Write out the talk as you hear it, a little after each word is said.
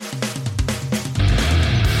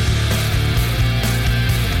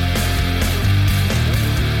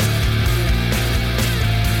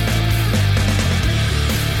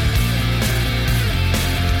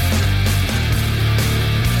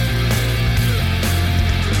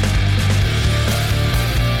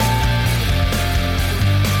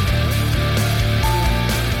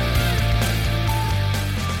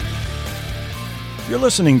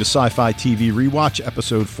listening to Sci-Fi TV Rewatch,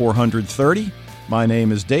 episode 430. My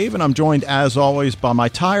name is Dave, and I'm joined, as always, by my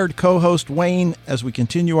tired co-host, Wayne, as we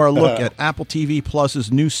continue our look at Apple TV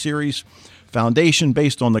Plus's new series, Foundation,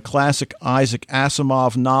 based on the classic Isaac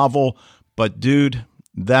Asimov novel. But, dude,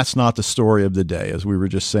 that's not the story of the day, as we were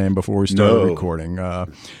just saying before we started recording.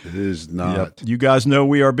 It is not. Yep. You guys know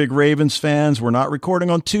we are big Ravens fans. We're not recording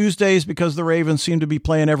on Tuesdays because the Ravens seem to be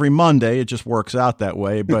playing every Monday. It just works out that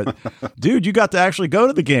way. But, dude, you got to actually go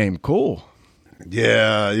to the game. Cool.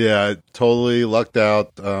 Yeah, totally lucked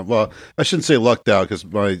out. Well, I shouldn't say lucked out because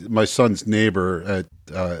my son's neighbor at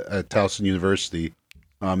Towson University,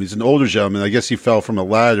 he's an older gentleman. I guess he fell from a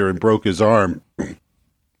ladder and broke his arm.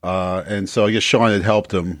 And so I guess Sean had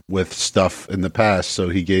helped him with stuff in the past, so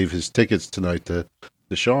he gave his tickets tonight to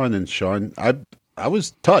Sean. And Sean, I was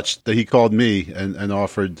touched that he called me and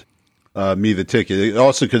offered me the ticket. It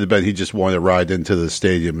also could have been he just wanted a ride into the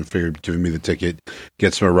stadium and figured giving me the ticket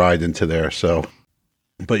gets him a ride into there. So,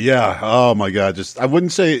 but yeah, oh my God, I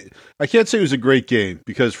can't say it was a great game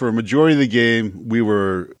because for a majority of the game we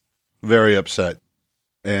were very upset.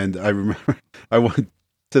 And I remember I went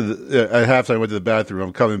to at halftime. I went to the bathroom.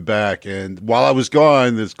 I'm coming back, and while I was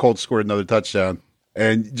gone, this Colts scored another touchdown.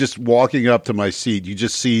 And just walking up to my seat, you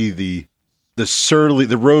just see the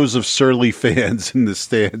rows of surly fans in the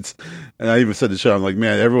stands. And I even said to Sean, I'm like,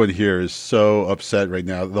 man, everyone here is so upset right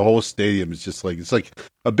now. The whole stadium is just like, it's like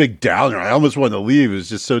a big downer. I almost wanted to leave. It was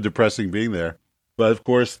just so depressing being there. But of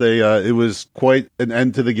course, it was quite an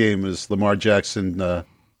end to the game, as Lamar Jackson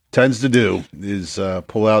tends to do, is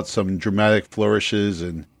pull out some dramatic flourishes.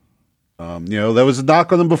 And, there was a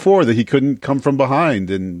knock on him before that he couldn't come from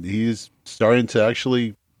behind. And he's starting to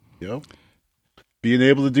actually, being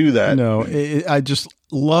able to do that. No, I just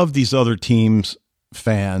love these other teams'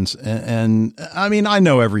 fans. And I mean, I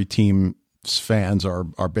know every team's fans are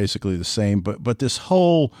basically the same, but this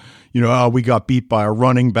whole, we got beat by a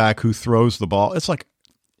running back who throws the ball. It's like,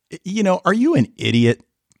 are you an idiot?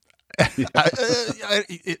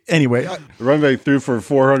 Anyway, running back threw for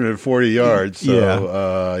 440 yards.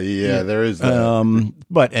 So, there is that.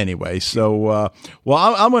 But anyway, so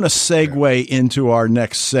I'm going to segue into our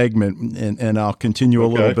next segment, and I'll continue a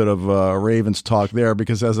little bit of Ravens talk there,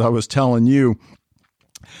 because as I was telling you,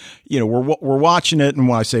 we're watching it, and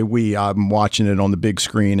when I say we, I'm watching it on the big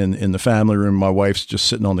screen in the family room. My wife's just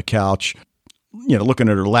sitting on the couch, looking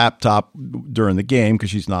at her laptop during the game because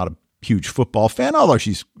she's not a huge football fan, although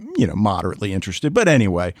she's, moderately interested. But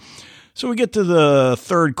anyway, so we get to the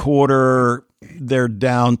third quarter. They're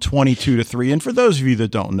down 22-3. And for those of you that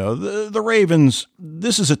don't know, the Ravens,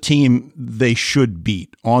 this is a team they should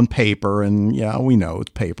beat on paper. And yeah, we know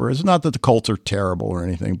it's paper. It's not that the Colts are terrible or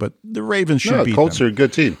anything, but the Ravens should beat them. Colts are a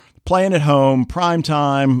good team. Playing at home, prime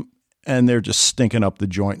time, and they're just stinking up the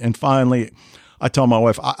joint. And finally, I told my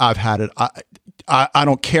wife, I've had it. I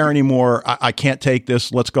don't care anymore. I can't take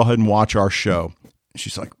this. Let's go ahead and watch our show.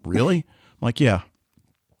 She's like, really? I'm like, yeah.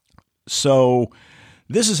 So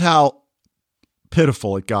this is how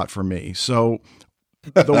pitiful it got for me. So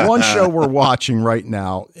the one show we're watching right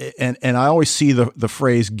now, and I always see the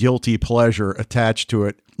phrase guilty pleasure attached to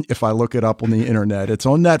it if I look it up on the internet. It's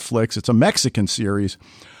on Netflix. It's a Mexican series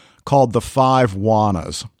called The Five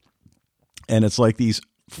Juanas. And it's like these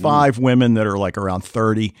five women that are like around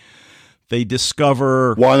 30. They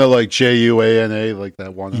discover Juana, like Juana, like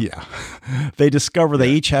that Juana. Yeah, they discover they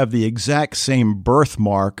each have the exact same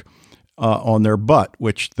birthmark on their butt,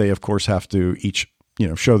 which they of course have to each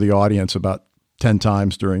show the audience about 10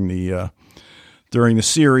 times during the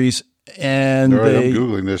series, and they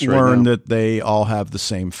learn that they all have the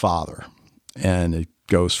same father, and it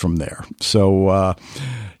goes from there. So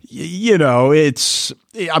it's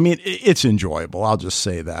enjoyable. I'll just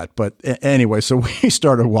say that. But anyway, so we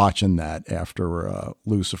started watching that after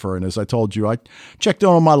Lucifer. And as I told you, I checked it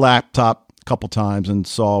on my laptop a couple times and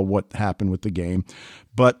saw what happened with the game.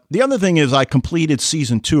 But the other thing is I completed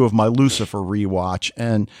season 2 of my Lucifer rewatch.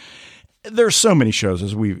 And there's so many shows,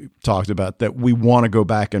 as we talked about, that we want to go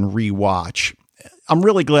back and rewatch. I'm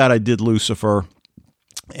really glad I did Lucifer.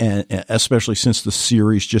 And especially since the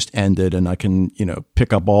series just ended, and I can,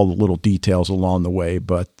 pick up all the little details along the way.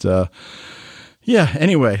 But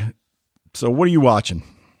anyway, so what are you watching?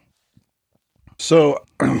 So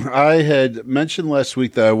I had mentioned last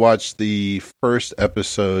week that I watched the first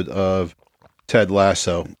episode of Ted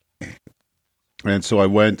Lasso. And so I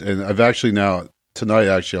went, and I've actually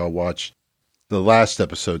tonight I'll watch the last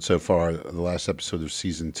episode so far, the last episode of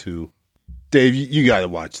season 2. Dave, you got to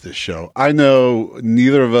watch this show. I know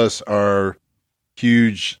neither of us are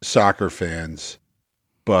huge soccer fans,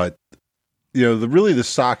 but the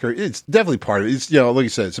soccer, it's definitely part of it. It's, like you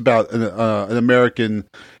said, it's about an American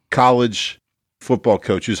college football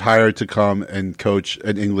coach who's hired to come and coach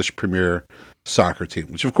an English Premier soccer team,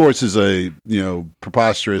 which of course is a,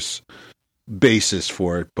 preposterous basis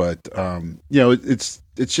for it. But, it's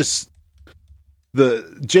just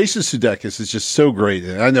the Jason Sudeikis is just so great.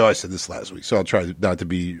 And I know I said this last week, so I'll try not to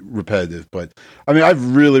be repetitive, but I mean,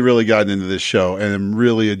 I've really, really gotten into this show and I'm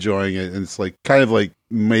really enjoying it. And it's like, kind of like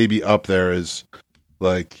maybe up there as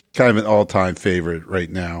like kind of an all-time favorite right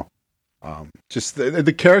now. Just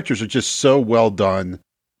the characters are just so well done,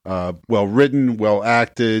 well written, well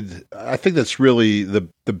acted. I think that's really the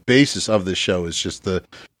basis of the show is just the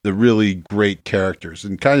really great characters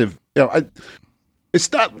and kind of, it's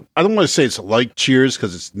not, I don't want to say it's like Cheers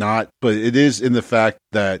because it's not, but it is in the fact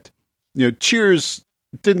that, Cheers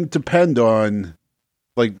didn't depend on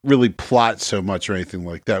like really plot so much or anything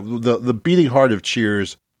like that. The beating heart of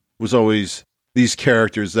Cheers was always these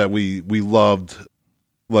characters that we loved,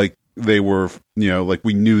 like they were, like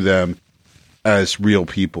we knew them as real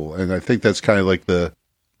people. And I think that's kind of like the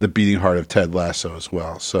beating heart of Ted Lasso as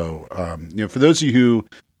well. So, for those of you who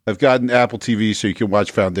have gotten Apple TV so you can watch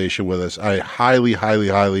Foundation with us, I highly, highly,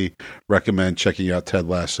 highly recommend checking out Ted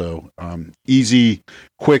Lasso. Easy,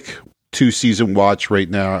 quick 2-season watch right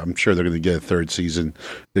now. I'm sure they're going to get a 3rd season.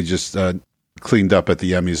 They just cleaned up at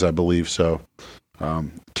the Emmys, I believe. So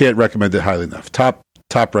can't recommend it highly enough. Top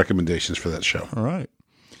recommendations for that show. All right.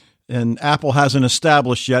 And Apple hasn't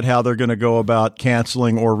established yet how they're going to go about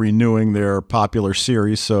canceling or renewing their popular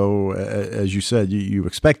series. So, as you said, you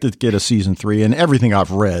expect to get a season 3, and everything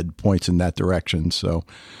I've read points in that direction. So,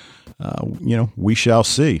 we shall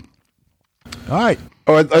see. All right.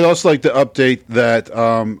 Oh, I'd also like to update that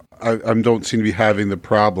I don't seem to be having the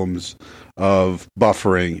problems of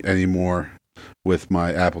buffering anymore with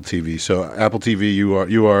my Apple TV. So, Apple TV,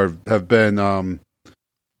 you have been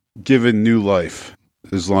given new life.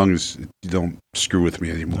 As long as you don't screw with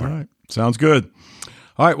me anymore. All right. Sounds good.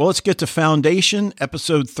 All right. Well, let's get to Foundation,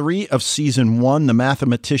 episode 3 of season 1, The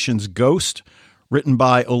Mathematician's Ghost, written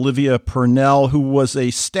by Olivia Purnell, who was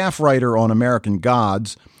a staff writer on American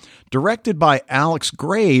Gods, directed by Alex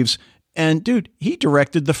Graves. And dude, he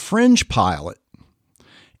directed the Fringe pilot.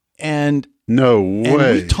 And no way. And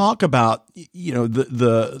we talk about,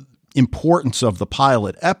 the importance of the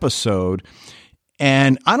pilot episode.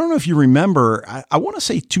 And I don't know if you remember, I want to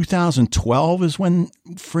say 2012 is when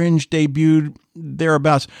Fringe debuted,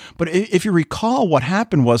 thereabouts. But if you recall, what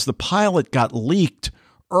happened was the pilot got leaked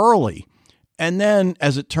early. And then,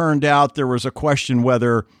 as it turned out, there was a question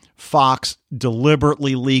whether Fox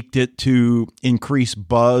deliberately leaked it to increase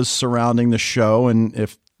buzz surrounding the show. And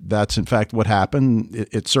if that's in fact what happened,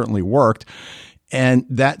 it certainly worked. And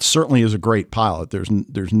that certainly is a great pilot.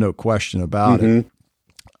 There's no question about it.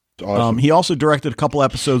 Awesome. He also directed a couple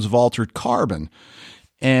episodes of Altered Carbon,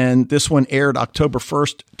 and this one aired October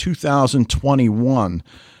 1st, 2021.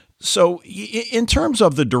 So in terms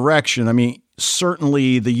of the direction, I mean,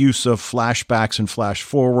 certainly the use of flashbacks and flash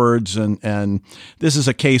forwards, and this is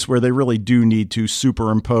a case where they really do need to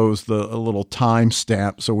superimpose a little time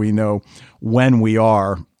stamp so we know when we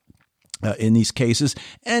are in these cases.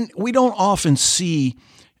 And we don't often see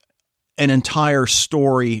an entire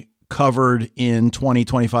story covered in 20,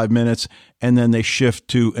 25 minutes, and then they shift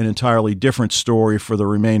to an entirely different story for the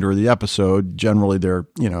remainder of the episode. Generally, they're,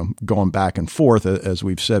 going back and forth, as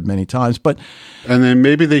we've said many times. And then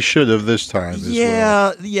maybe they should have this time as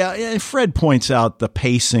well. Yeah. And Fred points out the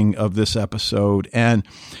pacing of this episode, and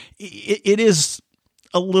it is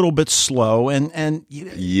a little bit slow. And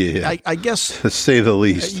I guess, to say the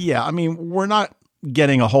least. Yeah, I mean, we're not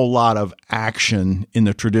getting a whole lot of action in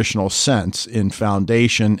the traditional sense in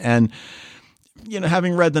Foundation. And,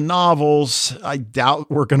 having read the novels, I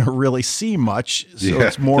doubt we're going to really see much. So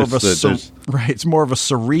it's more of it's more of a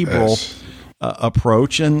cerebral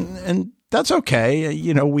approach, and that's okay.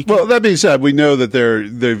 Well, that being said, we know that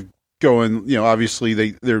they're going,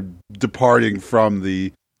 obviously they're departing from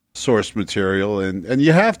the source material, and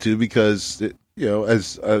you have to, because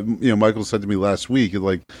as Michael said to me last week,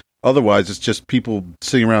 like, otherwise, it's just people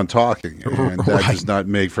sitting around talking, and that does not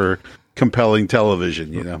make for compelling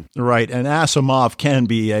television, Right, and Asimov can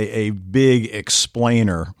be a big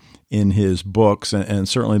explainer in his books, and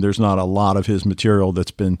certainly there's not a lot of his material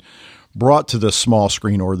that's been brought to the small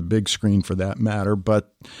screen or the big screen for that matter.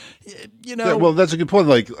 But, Yeah, well, that's a good point.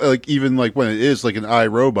 Like even like when it is like an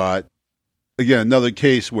iRobot, again, another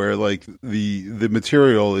case where like the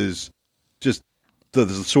material is just, the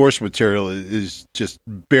source material is just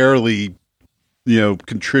barely,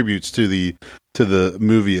 contributes to the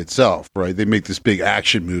movie itself, right? They make this big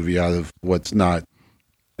action movie out of what's not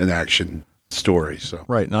an action story. So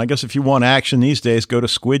right. And I guess if you want action these days, go to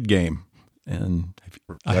Squid Game. And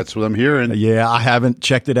that's what I'm hearing. Yeah, I haven't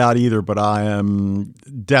checked it out either, but I am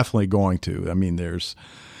definitely going to. I mean, there's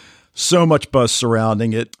so much buzz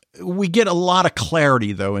surrounding it. We get a lot of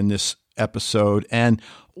clarity, though, in this episode. And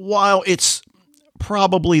while it's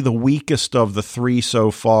probably the weakest of the three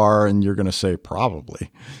so far, and you're going to say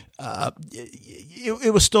probably,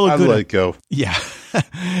 it was still a good. I'd let it go. Yeah.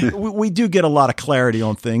 we do get a lot of clarity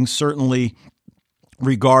on things, certainly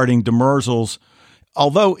regarding Demerzel's,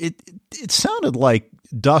 although it sounded like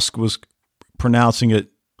Dusk was pronouncing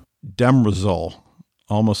it Demerzel,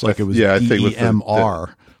 almost like it was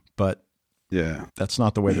DEMR, but yeah, that's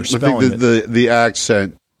not the way they're spelling it. The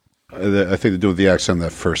accent, I think they're doing the accent on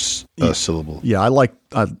that first syllable. Yeah, I like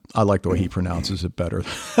the way he pronounces it better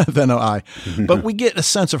than I. But we get a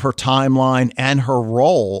sense of her timeline and her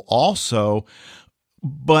role also,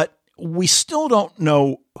 but we still don't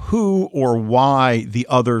know who or why the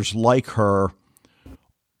others like her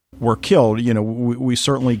were killed. You know, we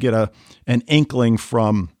certainly get an inkling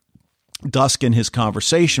from Dusk in his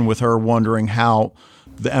conversation with her, wondering how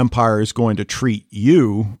the Empire is going to treat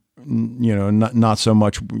you. You know, not so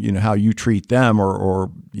much, you know, how you treat them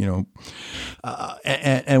or you know,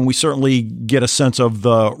 and we certainly get a sense of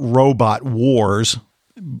the robot wars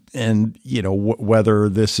and, you know, whether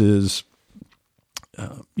this is,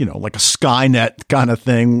 you know, like a Skynet kind of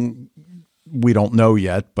thing. We don't know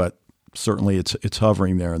yet, but certainly it's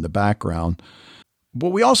hovering there in the background. But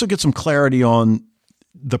we also get some clarity on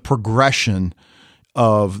the progression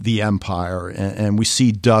of the Empire, and we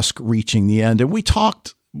see Dusk reaching the end. And we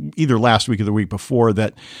talked either last week or the week before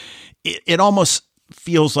that it almost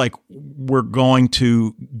feels like we're going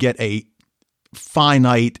to get a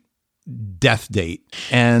finite death date.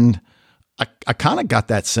 And I kind of got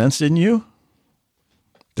that sense, didn't you?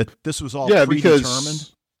 That this was all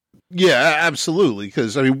predetermined? Yeah, absolutely.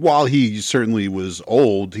 Because, I mean, while he certainly was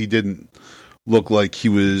old, he didn't look like he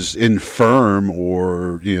was infirm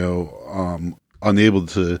or, you know, unable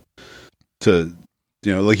to, you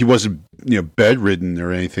know, like he wasn't, you know, bedridden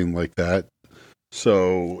or anything like that.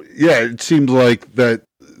 So, yeah, it seemed like that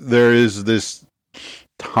there is this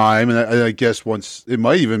time, and I guess once, it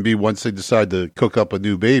might even be once they decide to cook up a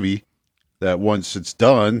new baby, that once it's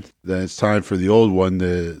done, then it's time for the old one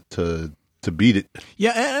to beat it.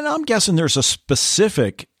 Yeah, and I'm guessing there's a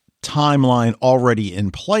specific timeline already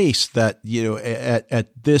in place that, you know,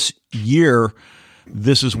 at this year,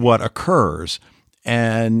 this is what occurs.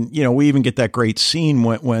 And, you know, we even get that great scene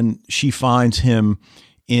when she finds him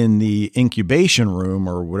in the incubation room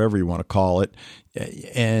or whatever you want to call it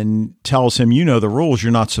and tells him, you know, the rules,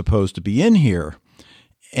 you're not supposed to be in here.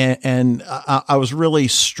 And I was really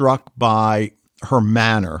struck by her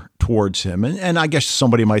manner towards him. And I guess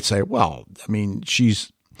somebody might say, well, I mean,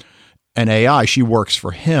 she's an AI, she works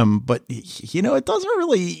for him, but, you know, it doesn't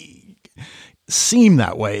really seem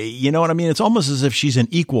that way. You know what I mean? It's almost as if she's an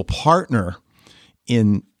equal partner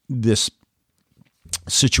in this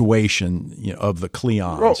situation, you know, of the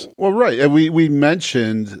Cleons. Well, right. And we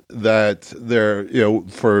mentioned that there, you know,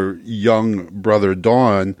 for young brother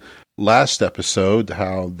Dawn last episode,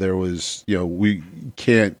 how there was, you know, we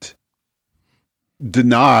can't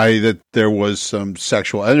deny that there was some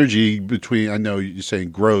sexual energy between, I know you're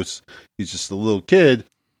saying gross, he's just a little kid,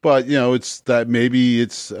 but, you know, it's that maybe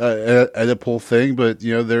it's an Oedipal thing, but,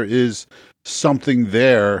 you know, there is something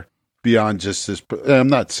there beyond just this. I'm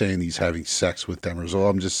not saying he's having sex with Demerzel.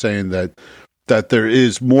 I'm just saying that there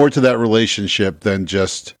is more to that relationship than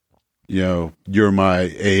just, you know, you're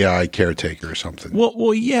my AI caretaker or something.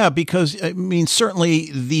 Well, yeah, because I mean, certainly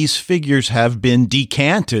these figures have been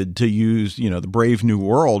decanted, to use, you know, the Brave New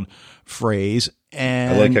World phrase.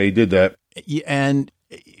 And I like how you did that. And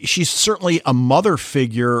she's certainly a mother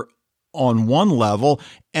figure on one level,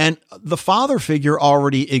 and the father figure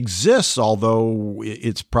already exists, although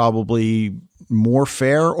it's probably more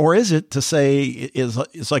fair, or is it, to say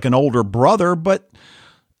it's like an older brother, but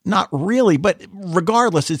not really. But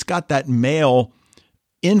regardless, it's got that male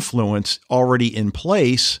influence already in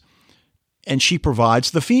place, and she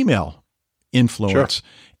provides the female influence. Sure.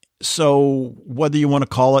 So whether you want to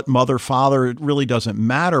call it mother, father, it really doesn't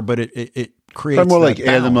matter, but it creates more that like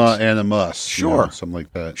balance. animus, sure, you know, something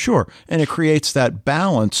like that. Sure, and it creates that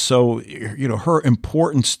balance. So, you know, her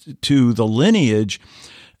importance to the lineage,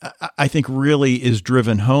 I think, really is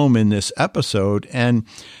driven home in this episode. And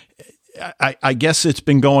I guess it's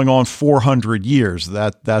been going on 400 years.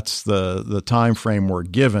 That's the time frame we're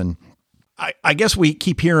given. I guess we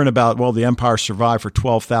keep hearing about, well, the Empire survived for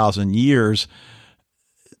 12,000 years.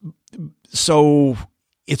 So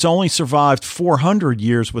it's only survived 400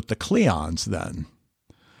 years with the Cleons then.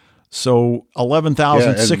 So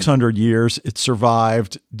 11,600 years, it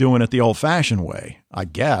survived doing it the old-fashioned way, I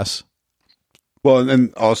guess. Well,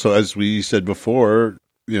 and also, as we said before,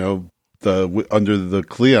 under the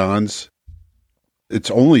Cleons, it's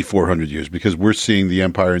only 400 years because we're seeing the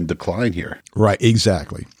Empire in decline here. Right,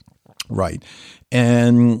 exactly. Right.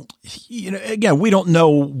 And, again, we don't know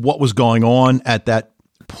what was going on at that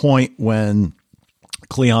point when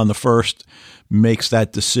Cleon the First makes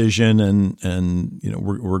that decision, and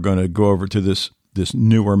we're going to go over to this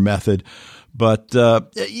newer method. But,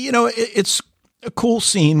 it's a cool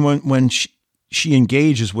scene when she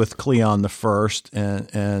engages with Cleon the First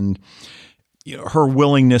and her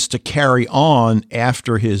willingness to carry on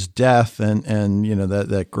after his death, and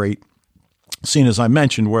that great scene, as I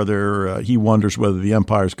mentioned, where he wonders whether the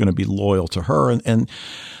Empire is going to be loyal to her. And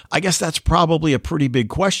I guess that's probably a pretty big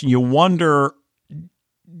question. You wonder,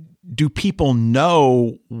 do people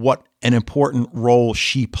know what an important role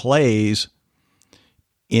she plays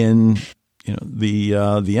in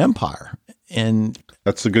the Empire? And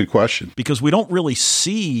that's a good question, because we don't really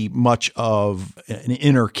see much of an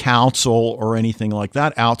inner council or anything like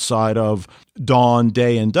that outside of dawn,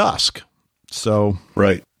 day, and dusk. So,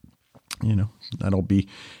 right. That'll be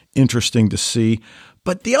interesting to see.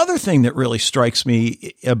 But the other thing that really strikes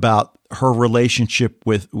me about her relationship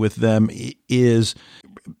with them is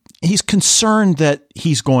he's concerned that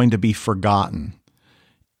he's going to be forgotten.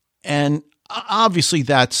 And obviously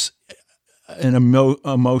that's an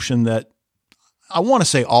emotion that I want to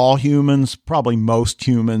say all humans, probably most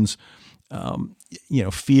humans,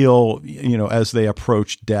 feel, as they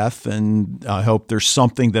approach death. And I hope there's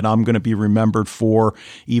something that I'm going to be remembered for,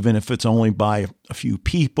 even if it's only by a few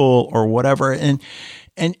people or whatever. And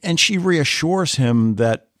she reassures him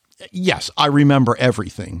that, yes, I remember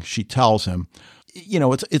everything. She tells him,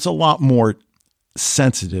 it's a lot more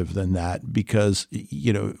sensitive than that, because,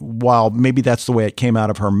 while maybe that's the way it came out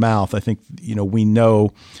of her mouth, I think, we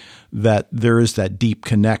know that there is that deep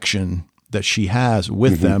connection that she has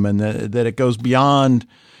with them, and that it goes beyond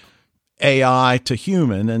AI to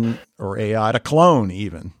human or AI to clone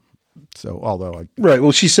even. So, right.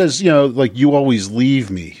 Well, she says, you always leave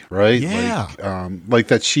me, right? Yeah. Like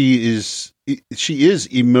that she is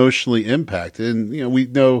emotionally impacted. And, we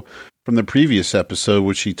know from the previous episode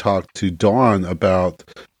where she talked to Dawn about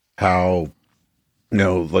how,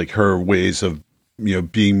 her ways of,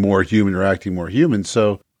 being more human or acting more human.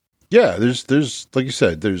 So, yeah, there's like you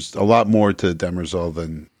said, there's a lot more to Demerzel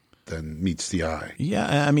than meets the eye.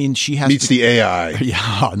 Yeah, I mean, she has meets the AI.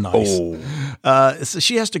 Yeah, nice. So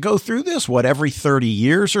she has to go through this every 30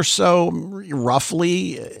 years or so,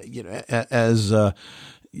 roughly. As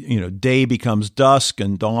day becomes dusk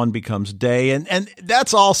and dawn becomes day, and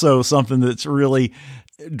that's also something that's really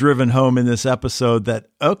driven home in this episode. That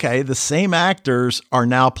the same actors are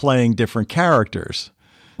now playing different characters,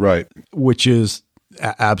 right? Which is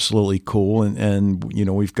absolutely cool. And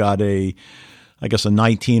we've got a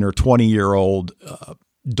 19 or 20 year old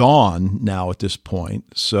Dawn now at this point.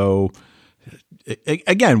 So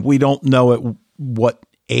again, we don't know at what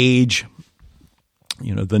age,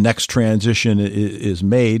 the next transition is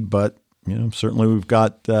made, but certainly we've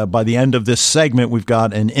got, by the end of this segment, we've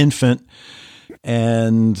got an infant,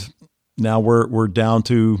 and now we're down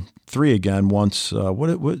to 3 again. Once,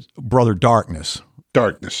 what was Brother Darkness?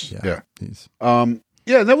 Darkness. Yeah.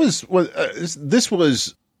 That was what this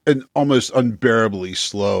was an almost unbearably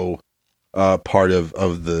slow part of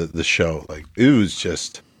the show. Like, it was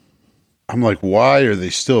just, I'm like, why are they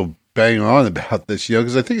still banging on about this?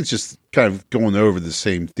 Because I think it's just kind of going over the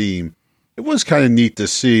same theme. It was kind of neat to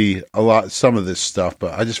see some of this stuff,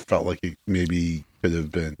 but I just felt like it maybe could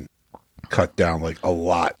have been cut down like a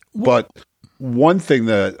lot. But one thing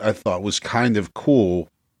that I thought was kind of cool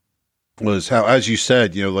was how, as you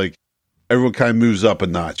said, everyone kind of moves up a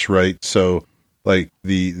notch, right? So, like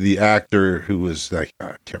the actor who was like,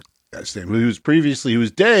 I can't remember his name, who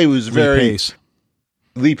was Day, who was very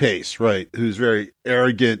Lee Pace, right? Who's very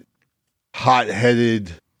arrogant,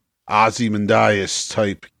 hot-headed, Ozymandias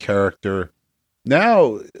type character.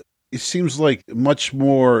 Now it seems like much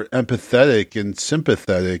more empathetic and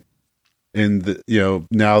sympathetic in the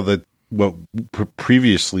now that what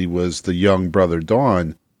previously was the young Brother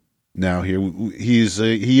Dawn. Now here he is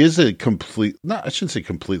a complete, not, I shouldn't say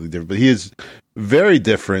completely different, but he is very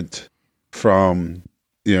different from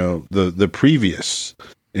the previous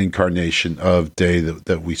incarnation of Day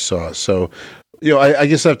that we saw. So I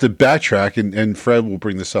guess I have to backtrack, and Fred will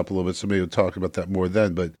bring this up a little bit, so maybe we'll talk about that more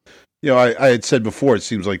then. But I had said before, it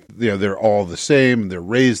seems like they're all the same, they're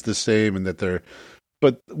raised the same, and that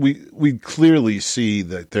but we clearly see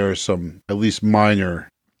that there are some at least minor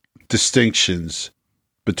distinctions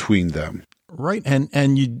between them. Right.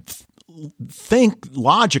 And you'd think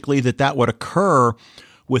logically that would occur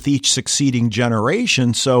with each succeeding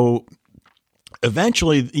generation. So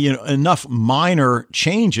eventually, enough minor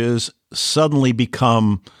changes suddenly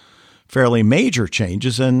become fairly major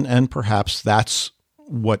changes. And perhaps that's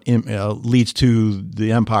what leads to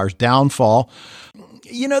the empire's downfall.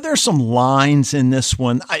 There's some lines in this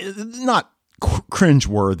one, not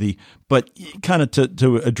cringeworthy, but kind of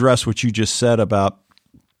to address what you just said about,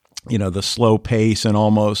 the slow pace and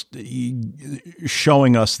almost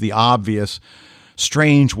showing us the obvious.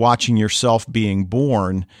 Strange watching yourself being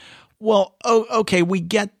born. Well, okay, we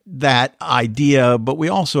get that idea, but we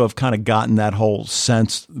also have kind of gotten that whole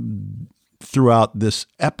sense throughout this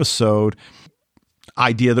episode,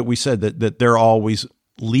 idea that we said that they're always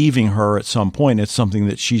leaving her at some point. It's something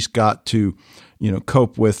that she's got to,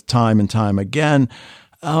 cope with time and time again.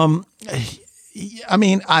 I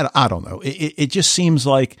mean, I don't know. It just seems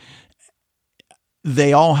like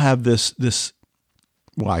they all have this,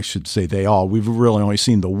 well, I should say they all, we've really only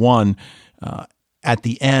seen the one at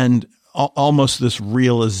the end, almost this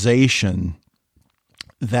realization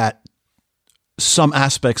that some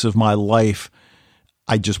aspects of my life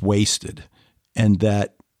I just wasted, and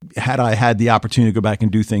that had I had the opportunity to go back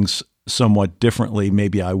and do things somewhat differently,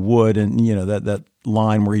 maybe I would. And, that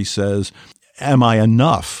line where he says, "Am I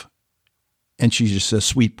enough?" And she just says,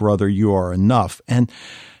 "Sweet brother, you are enough." And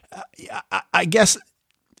I guess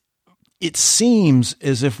it seems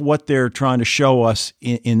as if what they're trying to show us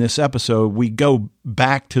in this episode, we go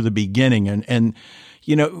back to the beginning and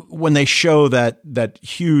when they show that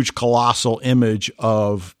huge colossal image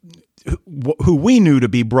of who we knew to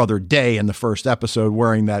be Brother Day in the first episode,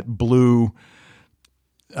 wearing that blue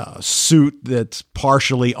suit that's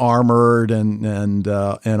partially armored and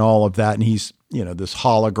all of that. And he's, this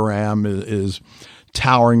hologram is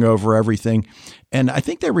towering over everything. And I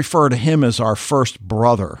think they refer to him as our first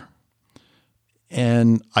brother.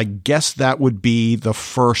 And I guess that would be the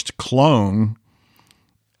first clone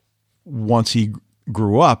once he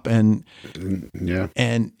grew up. And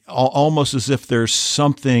almost as if there's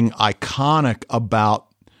something iconic about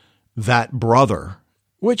that brother,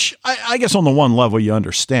 which I guess on the one level you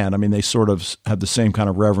understand. I mean, they sort of have the same kind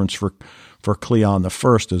of reverence for Cleon the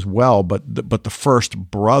First as well, but the first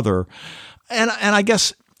brother. And I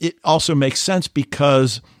guess it also makes sense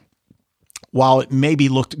because while it maybe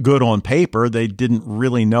looked good on paper, they didn't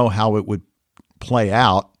really know how it would play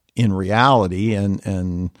out in reality.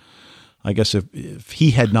 And I guess if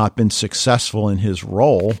he had not been successful in his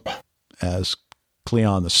role as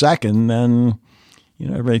Cleon II, then,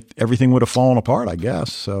 everything would have fallen apart, I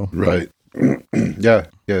guess. So, right. Yeah,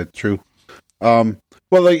 true.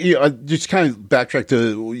 Well, I just kind of backtrack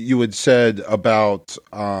to what you had said about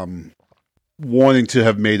wanting to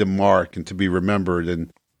have made a mark and to be remembered,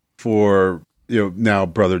 and for now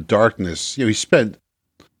Brother Darkness, he spent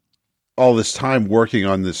all this time working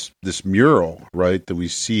on this mural, right? That we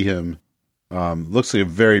see him. Looks like a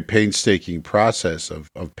very painstaking process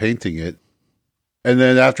of painting it, and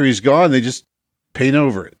then after he's gone, they just paint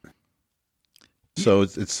over it. So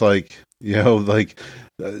it's like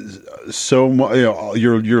so much,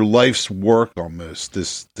 your life's work almost.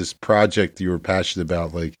 This project you were passionate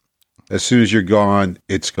about, like as soon as you're gone,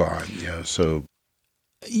 it's gone. So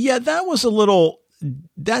yeah, that was a little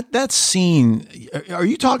that scene. Are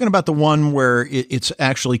you talking about the one where it's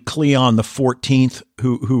actually Cleon the 14th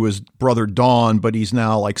who is Brother Dawn, but he's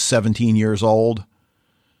now like 17 years old?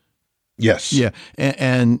 Yes. Yeah,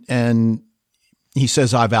 and he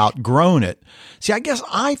says, "I've outgrown it." See, I guess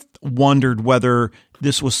I wondered whether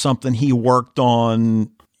this was something he worked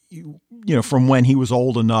on, from when he was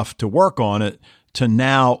old enough to work on it to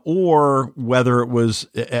now, or whether it was,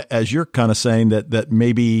 as you're kind of saying, that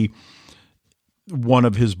maybe one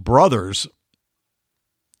of his brothers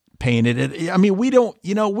painted it. I mean, we don't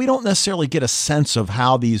necessarily get a sense of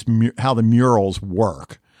how how the murals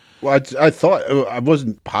work. Well, I thought, I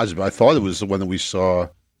wasn't positive. I thought it was the one that we saw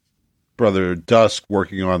Brother Dusk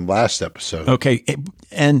working on last episode. Okay.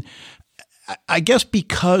 And I guess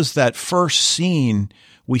because that first scene,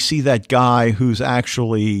 we see that guy who's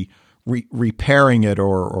actually repairing it,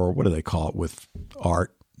 or what do they call it with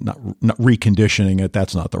art? Not reconditioning it.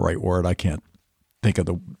 That's not the right word. I can't think of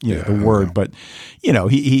the word, but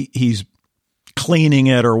he's cleaning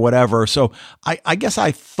it or whatever. So I guess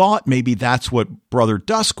I thought maybe that's what Brother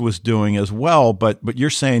Dusk was doing as well. But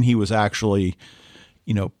you're saying he was actually,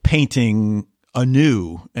 painting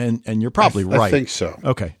anew, and you're probably right. I think so.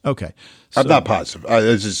 Okay. I'm not positive.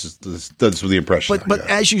 That's the impression. But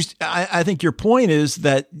I think your point is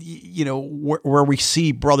that where we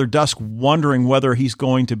see Brother Dusk wondering whether he's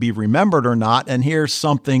going to be remembered or not, and here's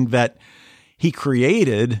something that he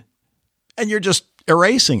created, and you're just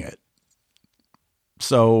erasing it.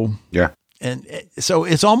 So yeah, and so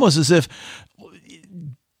it's almost as if,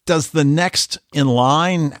 does the next in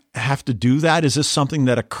line have to do that? Is this something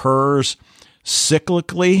that occurs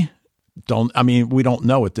cyclically? We don't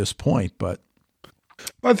know at this point, but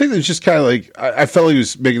I think it's just kind of like, I felt like he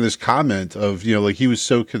was making this comment of, like he was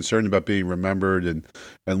so concerned about being remembered and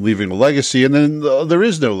leaving a legacy, and then there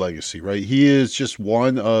is no legacy, right? He is just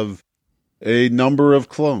one of a number of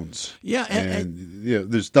clones. Yeah, and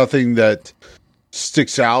there's nothing that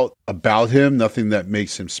sticks out about him, nothing that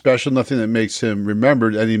makes him special, nothing that makes him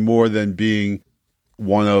remembered any more than being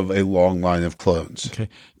one of a long line of clones. Okay.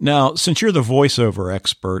 Now, since you're the voiceover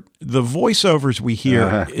expert, the voiceovers we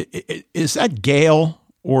hear, is that Gail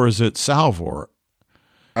or is it Salvor?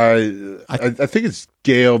 I think it's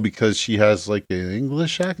Gail because she has like an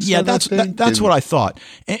English accent. Yeah, that's what I thought.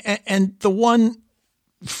 And the one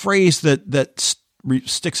phrase that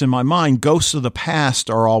sticks in my mind, ghosts of the past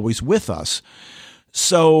are always with us.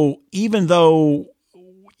 So even though,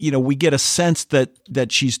 we get a sense that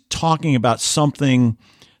she's talking about something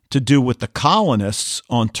to do with the colonists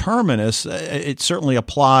on Terminus, it certainly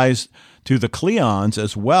applies to the Cleons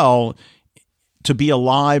as well. To be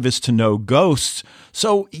alive is to know ghosts.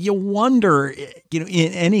 So you wonder,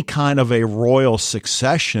 in any kind of a royal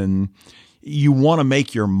succession, you want to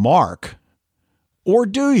make your mark. Or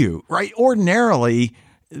do you, right? Ordinarily,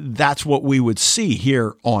 that's what we would see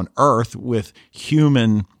here on Earth with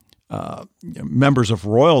human members of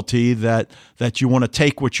royalty, that you want to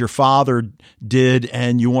take what your father did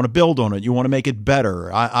and you want to build on it. You want to make it better.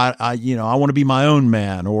 I want to be my own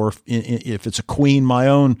man, or if it's a queen, my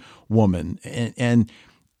own woman. And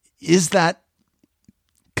is that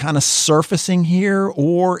kind of surfacing here,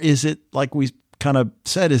 or is it, like we kind of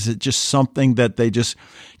said, is it just something that they just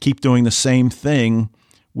keep doing the same thing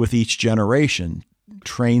with each generation,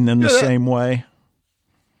 train them the same way?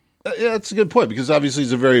 Yeah, that's a good point, because obviously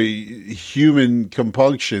it's a very human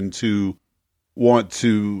compunction to want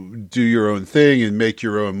to do your own thing and make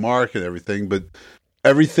your own mark and everything. But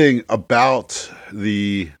everything about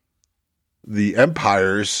the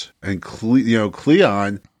empires and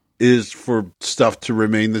Cleon is for stuff to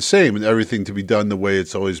remain the same and everything to be done the way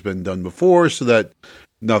it's always been done before, so that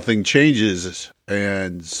nothing changes.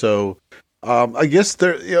 And so I guess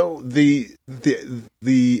the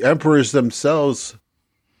emperors themselves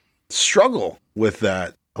struggle with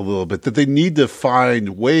that a little bit, that they need to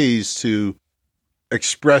find ways to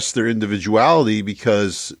express their individuality,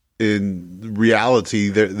 because in reality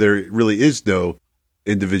there really is no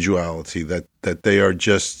individuality, that they are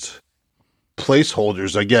just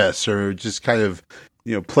placeholders, I guess, or just kind of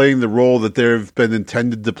playing the role that they've been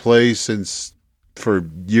intended to play for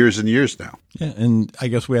years and years now. Yeah, and I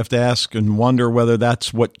guess we have to ask and wonder whether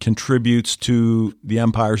that's what contributes to the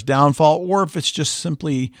empire's downfall, or if it's just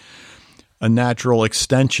simply a natural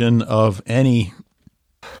extension of any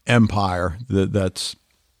empire that's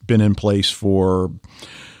been in place for,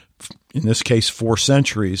 in this case, 4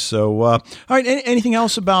 centuries. So, all right, anything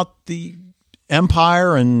else about the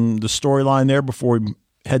empire and the storyline there before we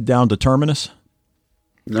head down to Terminus?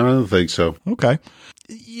 No, I don't think so. Okay.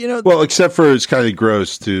 Well, except for it's kind of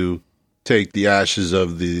gross to take the ashes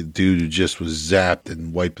of the dude who just was zapped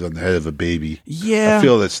and wiped on the head of a baby. Yeah. I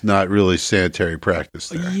feel that's not really sanitary practice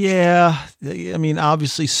there. Yeah. I mean,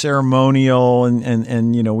 obviously ceremonial,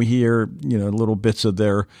 and we hear, little bits of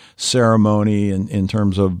their ceremony in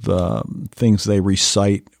terms of things they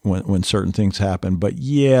recite when certain things happen. But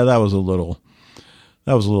yeah, that was a little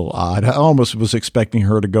odd. I almost was expecting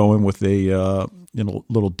her to go in with a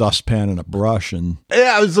little dustpan and a brush, and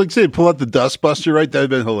I was like saying, pull out the dustbuster, right? That'd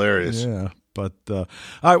been hilarious. Yeah, but all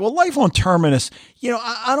right. Well, life on Terminus.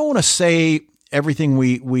 I don't want to say everything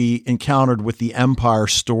we encountered with the Empire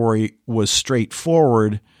story was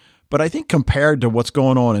straightforward, but I think compared to what's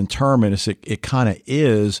going on in Terminus, it kind of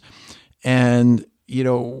is. And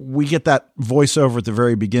we get that voiceover at the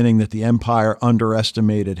very beginning that the Empire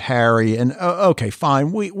underestimated Harry, and okay,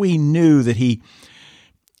 fine. We knew that he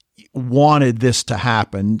wanted this to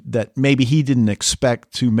happen, that maybe he didn't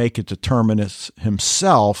expect to make it to Terminus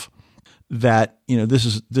himself, that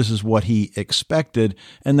this is what he expected.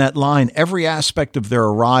 And that line, every aspect of their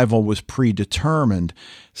arrival was predetermined.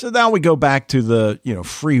 So now we go back to the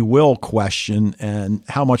free will question, and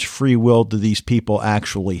how much free will do these people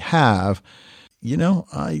actually have?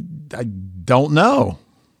 I don't know.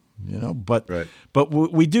 but right. but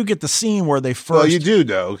we do get the scene where they first. Well, you do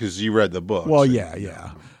know because you read the book. Well, so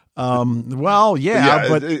yeah.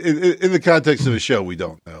 But in the context of the show, we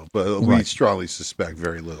don't know, but we strongly suspect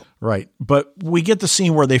very little. Right. But we get the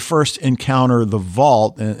scene where they first encounter the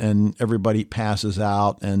vault and everybody passes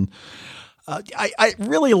out. And I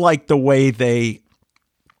really like the way they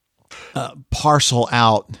parcel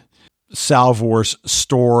out Salvor's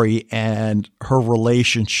story and her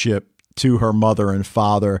relationship to her mother and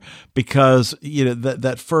father, because,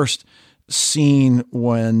 that first scene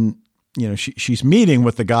when, she's meeting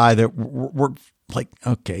with the guy that we're like,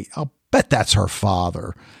 okay, I'll bet that's her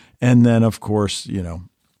father. And then, of course,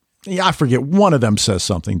 I forget, one of them says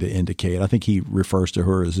something to indicate. I think he refers to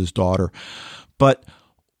her as his daughter. But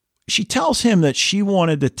she tells him that she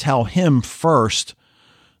wanted to tell him first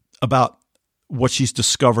about what she's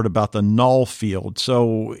discovered about the null field.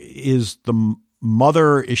 So is the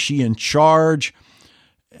mother, is she in charge?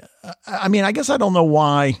 I mean, I guess I don't know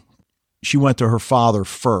why she went to her father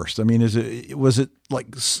first. I mean, was it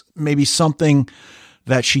like maybe something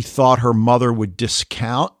that she thought her mother would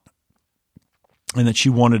discount and that she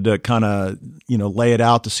wanted to kind of, lay it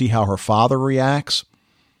out to see how her father reacts?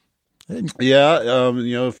 Yeah.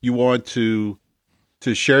 If you want to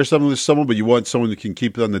share something with someone, but you want someone who can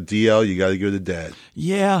keep it on the DL, you got to go to dad.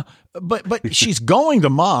 Yeah. But she's going to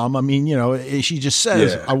mom. I mean, she just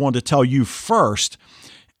says, I want to tell you first.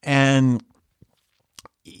 And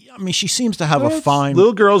I mean, she seems to have a fine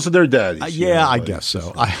little girls and their daddies. I guess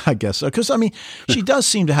so. I guess so. Because I mean, she does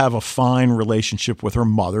seem to have a fine relationship with her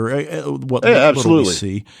mother. What little we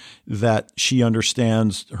see, that she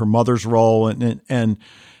understands her mother's role, and in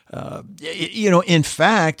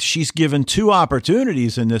fact, she's given 2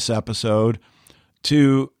 opportunities in this episode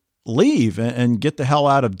to leave and get the hell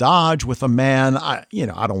out of Dodge with a man. I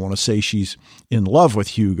don't want to say she's in love with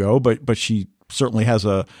Hugo, but she certainly has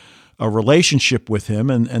a relationship with him,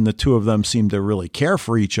 and the two of them seem to really care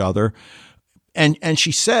for each other. And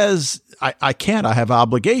she says, I can't, I have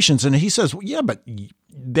obligations. And he says, well, yeah, but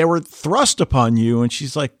they were thrust upon you. And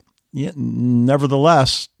she's like, yeah,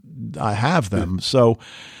 nevertheless, I have them. So,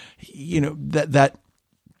 that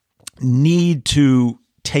need to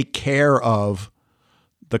take care of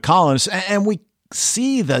the colonists. And we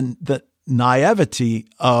see the naivety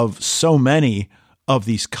of so many of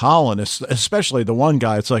these colonists, especially the one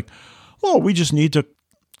guy. It's like, well, we just need to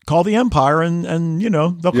call the Empire and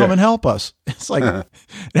they'll come and help us. It's like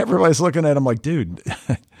everybody's looking at him like, dude,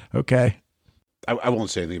 okay. I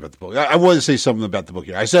won't say anything about the book. I want to say something about the book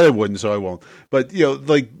here. I said I wouldn't, so I won't. But,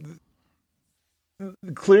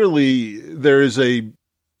 clearly there is a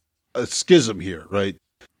schism here, right?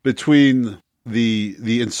 Between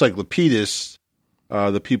the encyclopedists,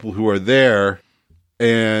 the people who are there,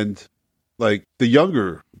 and like the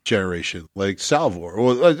younger generation, like Salvor.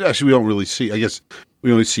 Well, actually, we don't really see. I guess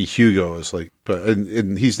we only see Hugo as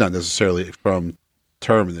and he's not necessarily from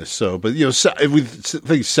Terminus. So, but if we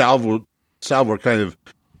think Salvor kind of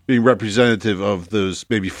being representative of those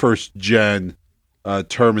maybe first gen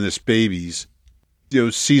Terminus babies,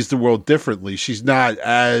 sees the world differently. She's not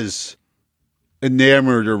as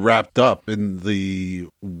enamored or wrapped up in the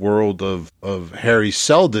world of Harry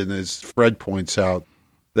Seldon, as Fred points out,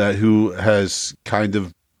 that who has kind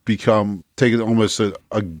of taken almost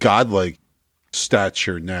a godlike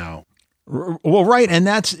stature now. Well, right. And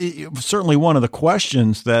that's certainly one of the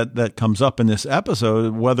questions that comes up in this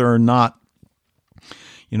episode, whether or not,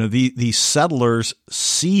 these settlers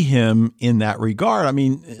see him in that regard. I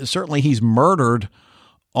mean, certainly he's murdered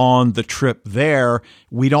on the trip there.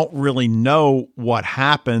 We don't really know what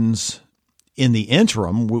happens in the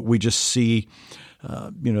interim. We just see,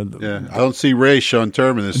 I don't see Raish on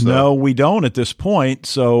Terminus, though. No, we don't at this point.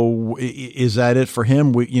 So is that it for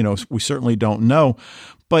him? We certainly don't know.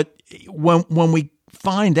 But when we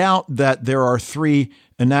find out that there are 3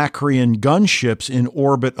 Anacreon gunships in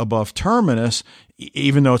orbit above Terminus,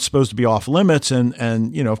 even though it's supposed to be off limits,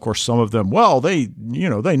 and of course some of them, well, they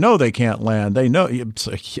know they can't land. They know. It's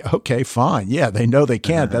like, okay, fine, yeah, they know they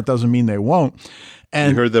can't. That doesn't mean they won't.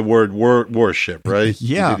 And you heard the word warship, right?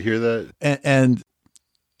 Yeah, you did hear that. And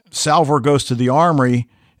Salvor goes to the armory,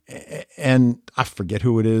 and I forget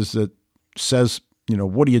who it is that says,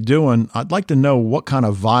 what are you doing? I'd like to know what kind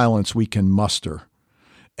of violence we can muster.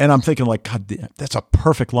 And I'm thinking, like, God, that's a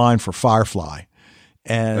perfect line for Firefly.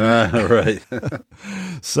 And right.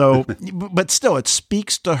 So, but still, it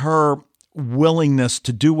speaks to her willingness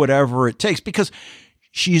to do whatever it takes, because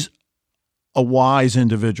she's a wise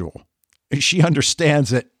individual. She understands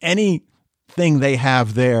that anything they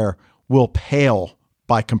have there will pale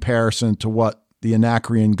by comparison to what the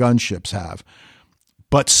Anacreon gunships have.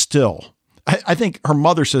 But still, I think her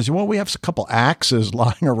mother says, well, we have a couple axes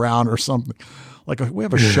lying around or something. Like we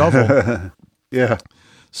have a shovel. Yeah.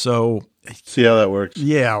 So see how that works.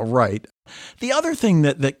 Yeah, right. The other thing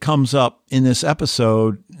that comes up in this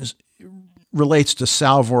episode relates to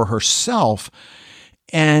Salvor herself.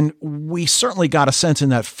 And we certainly got a sense in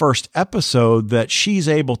that first episode that she's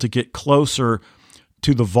able to get closer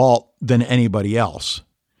to the vault than anybody else.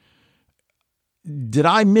 Did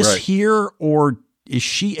I mishear, or is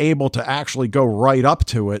she able to actually go right up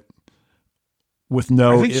to it with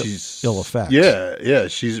no ill effects? Yeah,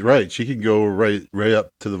 she's right. She can go right up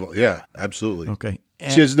to the vault. Yeah, absolutely. Okay.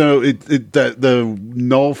 She has the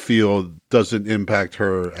null field doesn't impact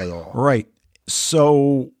her at all. Right.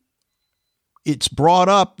 So it's brought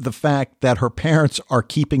up the fact that her parents are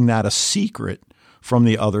keeping that a secret from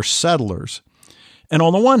the other settlers. And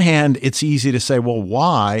on the one hand, it's easy to say, well,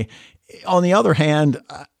 why? On the other hand,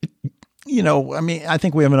 I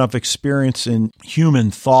think we have enough experience in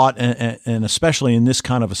human thought and especially in this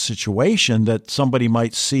kind of a situation that somebody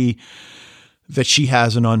might see that she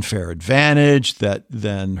has an unfair advantage, that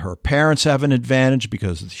then her parents have an advantage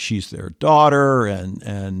because she's their daughter,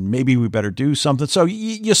 and maybe we better do something. So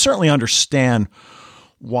you certainly understand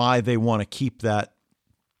why they want to keep that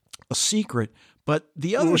a secret. But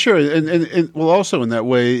the other... Well, sure. And also in that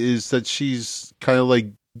way is that she's kind of like,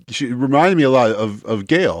 she reminded me a lot of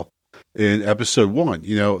Gale in episode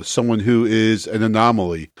 1, someone who is an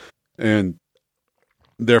anomaly and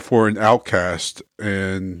therefore an outcast,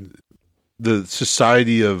 and the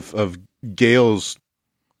society of Gale's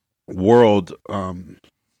world,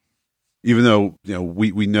 even though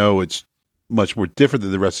we know it's much more different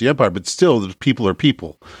than the rest of the Empire, but still, the people are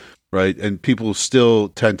people, right? And people still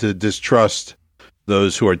tend to distrust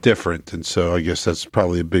those who are different, and so I guess that's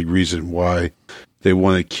probably a big reason why they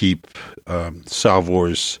want to keep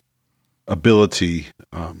Salvor's ability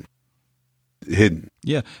hidden.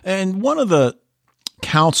 Yeah, and one of the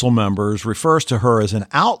council members refers to her as an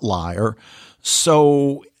outlier.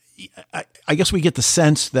 So I guess we get the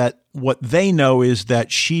sense that what they know is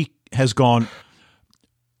that she has gone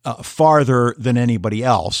farther than anybody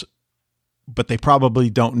else, but they probably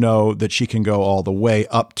don't know that she can go all the way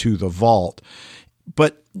up to the vault.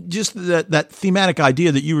 But just that thematic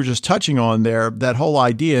idea that you were just touching on there, that whole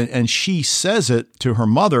idea, and she says it to her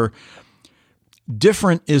mother,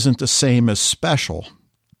 different isn't the same as special.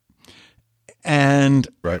 And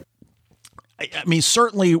right. I mean,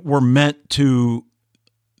 certainly we're meant to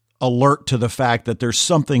alert to the fact that there's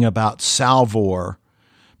something about Salvor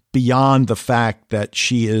beyond the fact that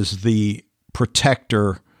she is the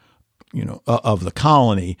protector, of the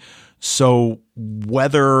colony. So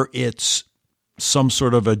whether it's some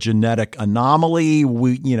sort of a genetic anomaly,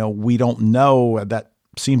 we don't know. That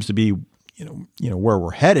seems to be, where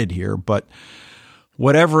we're headed here. But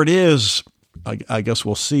whatever it is, I guess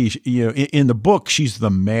we'll see. In the book, she's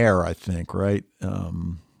the mayor, I think, right?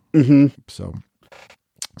 So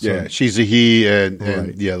yeah, she's a he, and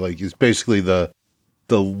right. Yeah, like it's basically the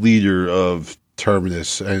leader of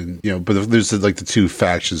Terminus, and but there's like the two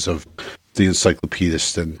factions of the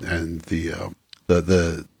encyclopedists and the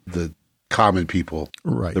common people,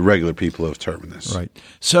 right? The regular people of Terminus, right?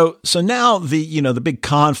 So now the big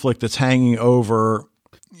conflict that's hanging over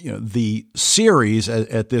the series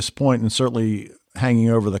at this point, and certainly hanging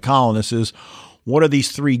over the colonists, is what are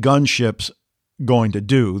these three gunships going to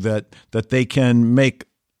do that they can make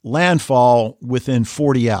landfall within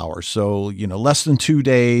 40 hours? So, less than 2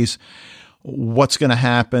 days, what's going to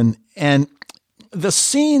happen? And the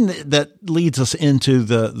scene that leads us into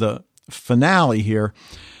the finale here,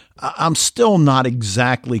 I'm still not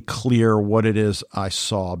exactly clear what it is I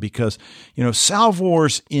saw, because,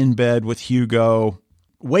 Salvor's in bed with Hugo,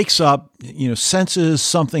 wakes up, senses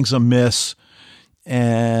something's amiss.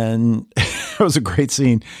 And it was a great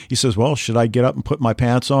scene. He says, well, should I get up and put my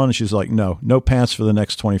pants on? And she's like, no pants for the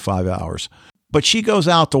next 25 hours. But she goes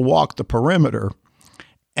out to walk the perimeter,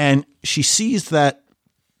 and she sees that,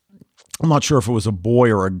 I'm not sure if it was a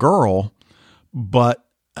boy or a girl, but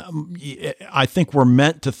I think we're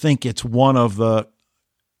meant to think it's one of the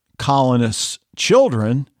colonists'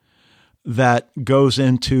 children that goes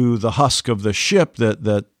into the husk of the ship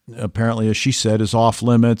that apparently, as she said, is off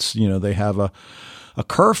limits. They have a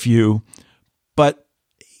curfew. But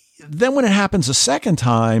then when it happens a second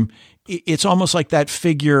time, it's almost like that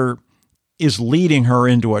figure is leading her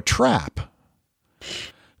into a trap.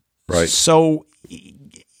 Right. So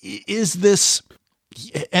is this,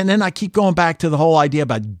 and then I keep going back to the whole idea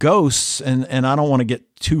about ghosts, and I don't want to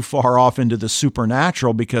get too far off into the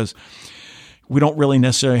supernatural, because we don't really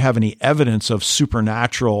necessarily have any evidence of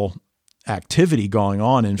supernatural activity going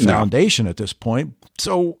on in Foundation at this point.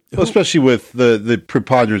 So, especially with the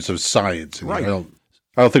preponderance of science, right? I don't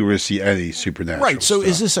think we're going to see any supernatural. Right. So, stuff.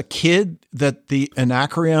 is this a kid that the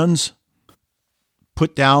Anacreons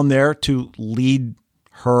put down there to lead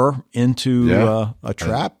her into a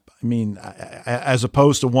trap? I mean, as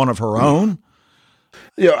opposed to one of her own.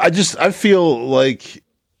 I feel like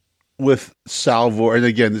with Salvor, and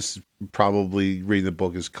again, this is probably reading the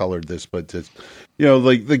book has colored this, but it's,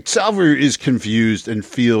 like Salvor is confused and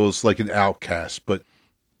feels like an outcast, but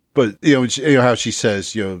how she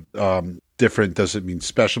says, different doesn't mean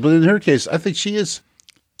special, but in her case, I think she is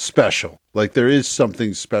special. Like there is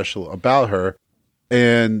something special about her,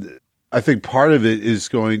 and I think part of it is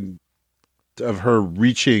going of her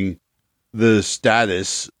reaching the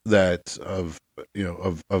status that of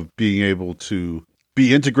being able to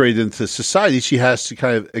be integrated into society. She has to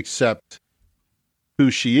kind of accept who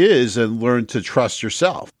she is and learn to trust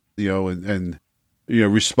herself, and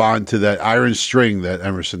respond to that iron string that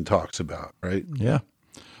Emerson talks about, right? Yeah.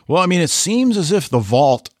 Well, I mean, it seems as if the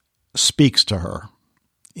vault speaks to her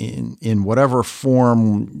in whatever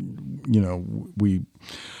form, we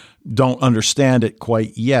don't understand it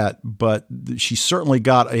quite yet, but she certainly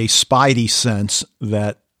got a spidey sense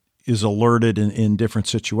that is alerted in different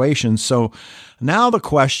situations. So now the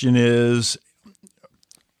question is,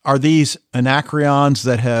 are these Anacreons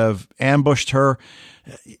that have ambushed her?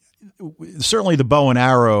 Certainly the bow and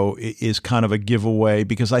arrow is kind of a giveaway,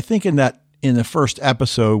 because I think in the first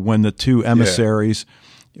episode when the two emissaries,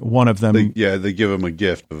 one of them... they give him a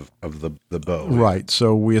gift of the bow. Right.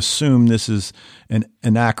 So we assume this is an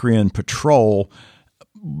Anacreon patrol.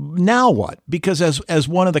 Now what? Because as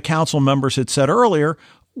one of the council members had said earlier,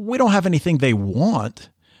 we don't have anything they want,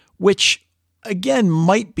 which again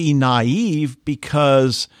might be naive,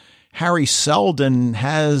 because Harry Seldon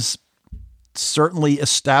has certainly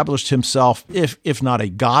established himself, if not a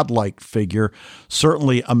godlike figure,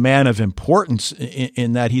 certainly a man of importance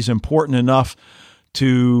in that he's important enough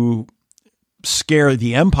to scare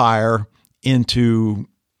the Empire into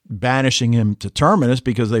banishing him to Terminus,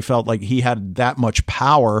 because they felt like he had that much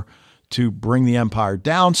power to bring the Empire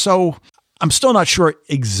down. So I'm still not sure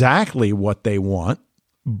exactly what they want,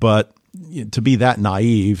 but to be that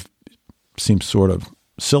naive seems sort of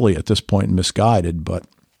silly at this point and misguided. But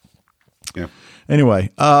anyway,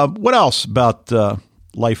 what else about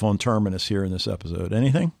life on Terminus here in this episode?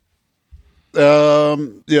 Anything?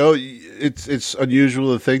 It's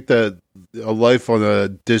unusual to think that a life on a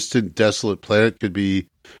distant, desolate planet could be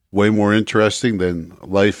way more interesting than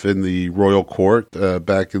life in the royal court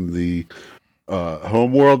back in the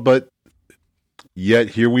home world, but yet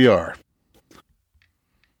here we are.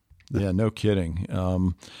 Yeah, no kidding.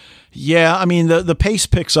 I mean, the pace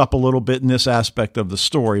picks up a little bit in this aspect of the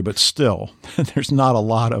story, but still, there's not a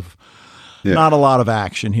lot of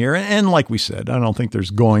action here. And like we said, I don't think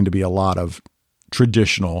there's going to be a lot of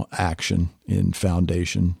traditional action in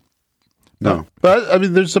Foundation. No, but I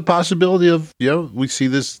mean, there's a possibility of, we see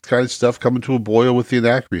this kind of stuff coming to a boil with the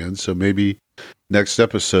Anacreons. So maybe next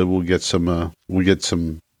episode we'll get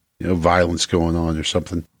some violence going on or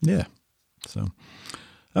something. Yeah. So,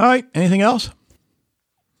 all right. Anything else?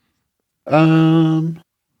 No,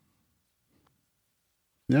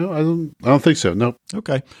 I don't think so. Nope.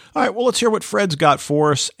 Okay. All right. Well, let's hear what Fred's got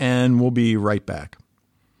for us, and we'll be right back.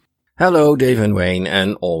 Hello, Dave and Wayne,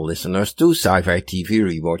 and all listeners to Sci-Fi TV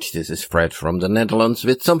Rewatch. This is Fred from the Netherlands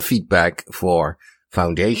with some feedback for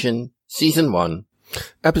Foundation Season 1,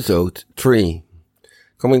 Episode 3.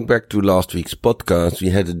 Coming back to last week's podcast, we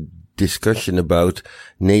had a discussion about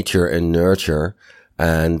nature and nurture,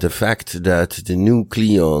 and the fact that the new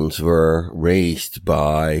Cleons were raised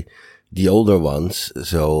by the older ones.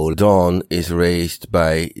 So dawn is raised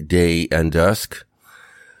by day and dusk.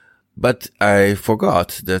 But I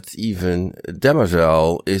forgot that even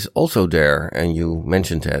Demerzel is also there, and you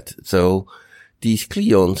mentioned that. So these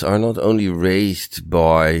Cleons are not only raised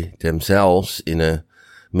by themselves in a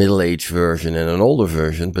middle-aged version and an older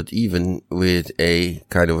version, but even with a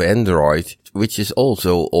kind of android, which is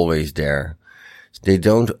also always there. They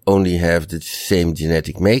don't only have the same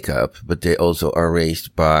genetic makeup, but they also are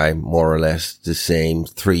raised by more or less the same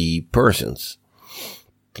three persons.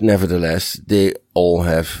 Nevertheless, they all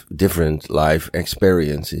have different life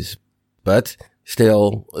experiences, but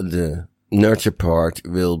still the nurture part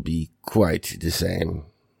will be quite the same.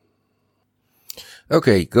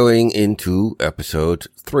 Okay, going into episode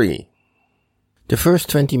 3. The first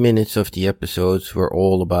 20 minutes of the episodes were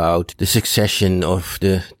all about the succession of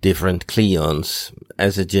the different Cleons.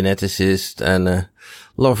 As a geneticist and a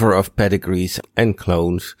lover of pedigrees and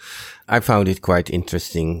clones, I found it quite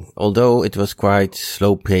interesting, although it was quite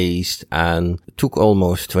slow-paced and took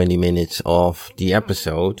almost 20 minutes of the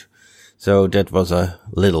episode, so that was a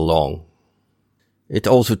little long. It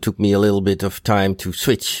also took me a little bit of time to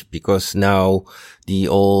switch, because now the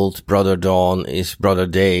old Brother Dawn is Brother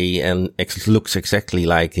Day and looks exactly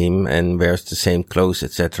like him and wears the same clothes,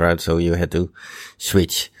 etc. So you had to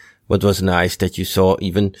switch. What was nice that you saw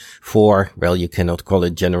even 4, well, you cannot call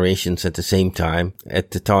it generations at the same time,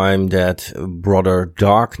 at the time that Brother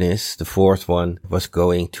Darkness, the 4th one, was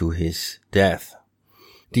going to his death.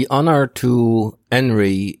 The honor to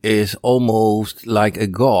Henry is almost like a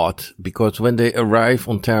god, because when they arrive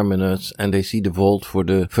on Terminus and they see the vault for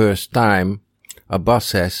the first time, Abbas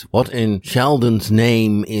says, "What in Sheldon's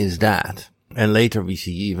name is that?" And later we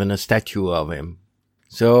see even a statue of him.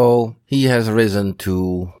 So he has risen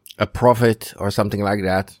to a prophet or something like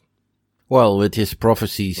that. Well, with his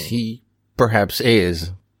prophecies, he perhaps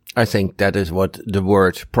is. I think that is what the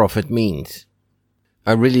word prophet means.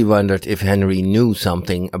 I really wondered if Henry knew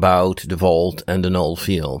something about the vault and the null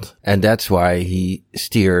field, and that's why he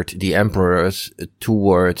steered the emperors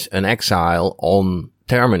towards an exile on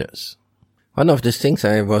Terminus. One of the things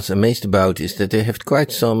I was amazed about is that they have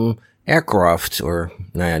quite some aircrafts, or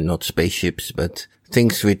not spaceships, but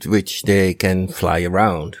things with which they can fly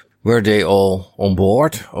around. Were they all on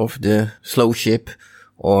board of the slow ship,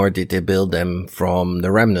 or did they build them from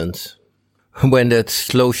the remnants? When that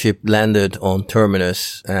slow ship landed on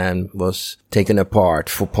Terminus and was taken apart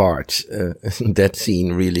for parts, that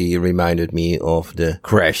scene really reminded me of the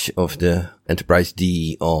crash of the Enterprise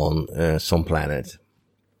D on some planet.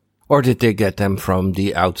 Or did they get them from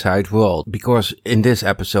the outside world? Because in this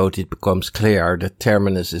episode it becomes clear that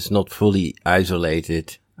Terminus is not fully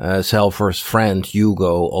isolated. Salvor's friend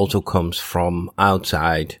Hugo also comes from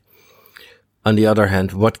outside. On the other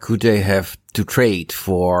hand, what could they have to trade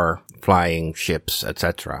for flying ships,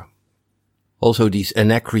 etc.? Also, these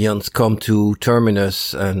Anacreons come to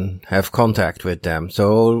Terminus and have contact with them,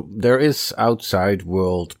 so there is outside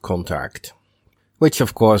world contact. Which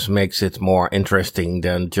of course makes it more interesting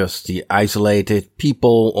than just the isolated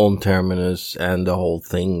people on Terminus and the whole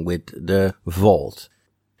thing with the vault.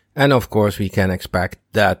 And of course we can expect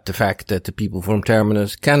that the fact that the people from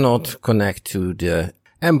Terminus cannot connect to the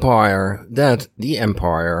Empire, that the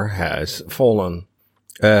Empire has fallen.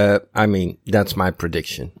 That's my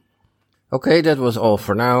prediction. Okay, that was all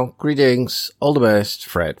for now. Greetings, all the best,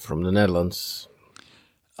 Fred from the Netherlands.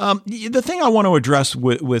 The thing I want to address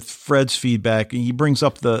with Fred's feedback, he brings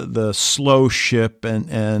up the slow ship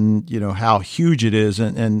and how huge it is,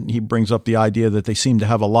 and he brings up the idea that they seem to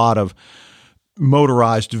have a lot of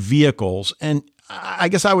motorized vehicles. And I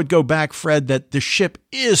guess I would go back, Fred, that the ship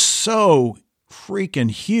is so freaking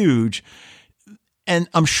huge. And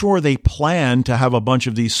I'm sure they plan to have a bunch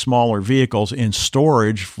of these smaller vehicles in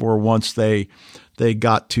storage for once they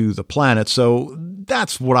got to the planet. So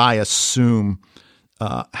that's what I assume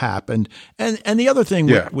happened. And the other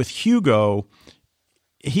thing with Hugo,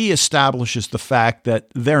 he establishes the fact that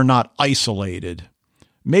they're not isolated.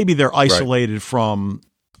 Maybe they're isolated from,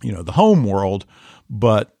 the home world,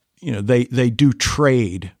 but, they do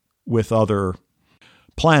trade with other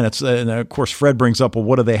planets. And of course, Fred brings up, well,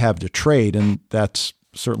 what do they have to trade? And that's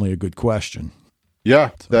certainly a good question. Yeah.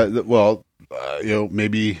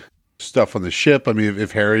 Maybe stuff on the ship. I mean,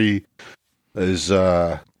 if Harry is,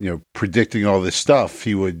 predicting all this stuff,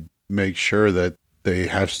 he would make sure that they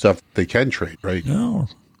have stuff they can trade, right? No,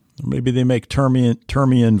 maybe they make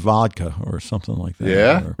Termian vodka or something like that.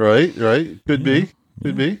 Yeah, right. Could be.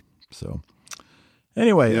 So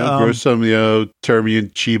anyway, grow some,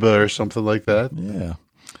 Termian Chiba or something like that. Yeah.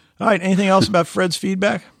 All right. Anything else about Fred's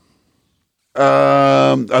feedback?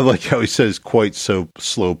 I like how he says quite so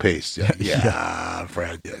slow paced. Yeah,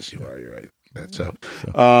 Fred. Yes, you are. You're right. So,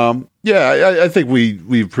 I think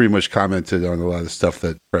we pretty much commented on a lot of stuff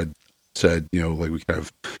that Fred said. Like we kind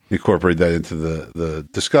of incorporate that into the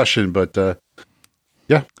discussion. But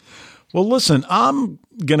yeah. Well, listen, I'm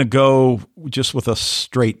gonna go just with a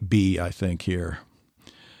straight B, I think here.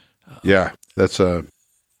 Yeah, that's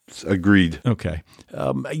agreed. Okay.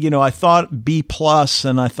 I thought B plus,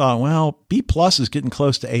 and I thought, well, B plus is getting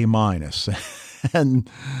close to A minus. And,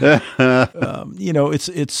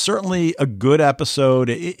 it's certainly a good episode.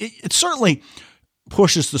 It certainly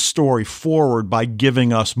pushes the story forward by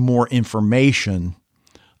giving us more information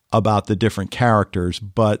about the different characters,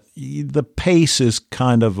 but the pace is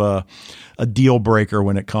kind of a deal breaker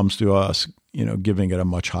when it comes to us, giving it a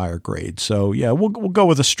much higher grade. So yeah, we'll go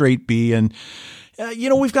with a straight B. And,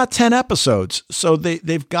 we've got 10 episodes, so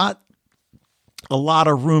they've got a lot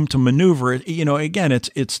of room to maneuver it. You know, again,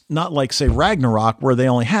 it's not like, say, Ragnarok, where they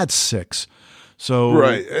only had 6. So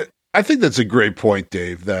right. I think that's a great point,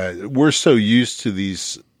 Dave, that we're so used to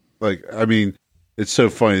these, like, I mean, it's so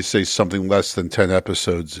funny to say something less than 10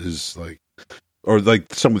 episodes is like, or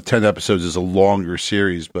like some with 10 episodes is a longer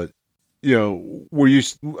series, but, you know, we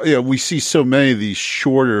see so many of these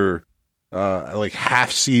shorter, like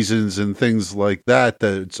half seasons and things like that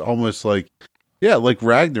it's almost like, yeah, like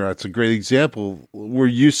Ragnarok's a great example. We're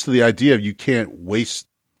used to the idea of you can't waste,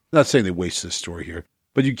 I'm not saying they waste this story here,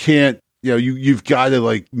 but you can't, you know, you've got to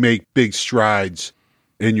like make big strides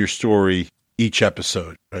in your story each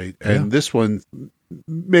episode, right? Yeah. And this one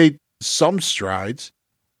made some strides,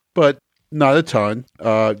 but not a ton.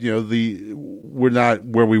 You know, we're not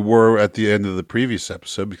where we were at the end of the previous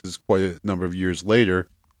episode because it's quite a number of years later,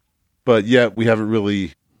 but yet we haven't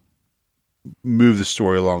really moved the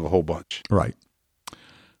story along a whole bunch. Right.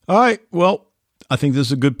 All right. Well, I think this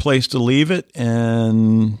is a good place to leave it.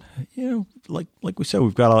 And, you know, like we said,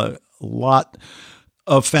 we've got a lot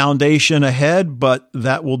of foundation ahead, but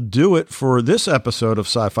that will do it for this episode of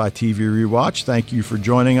Sci-Fi TV Rewatch. Thank you for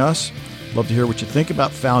joining us. Love to hear what you think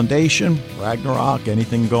about Foundation, Ragnarok,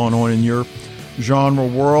 anything going on in your genre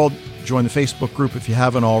world. Join the Facebook group if you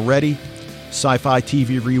haven't already. Sci-Fi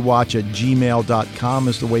TV Rewatch at gmail.com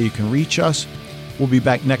is the way you can reach us. We'll be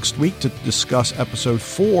back next week to discuss episode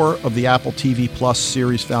 4 of the Apple TV Plus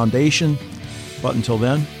series Foundation. But until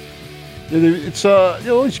then, it's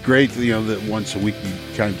always great, you know, that once a week you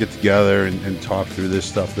kind of get together and talk through this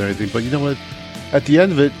stuff and everything. But you know what? At the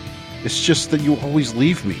end of it, it's just that you always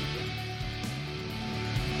leave me.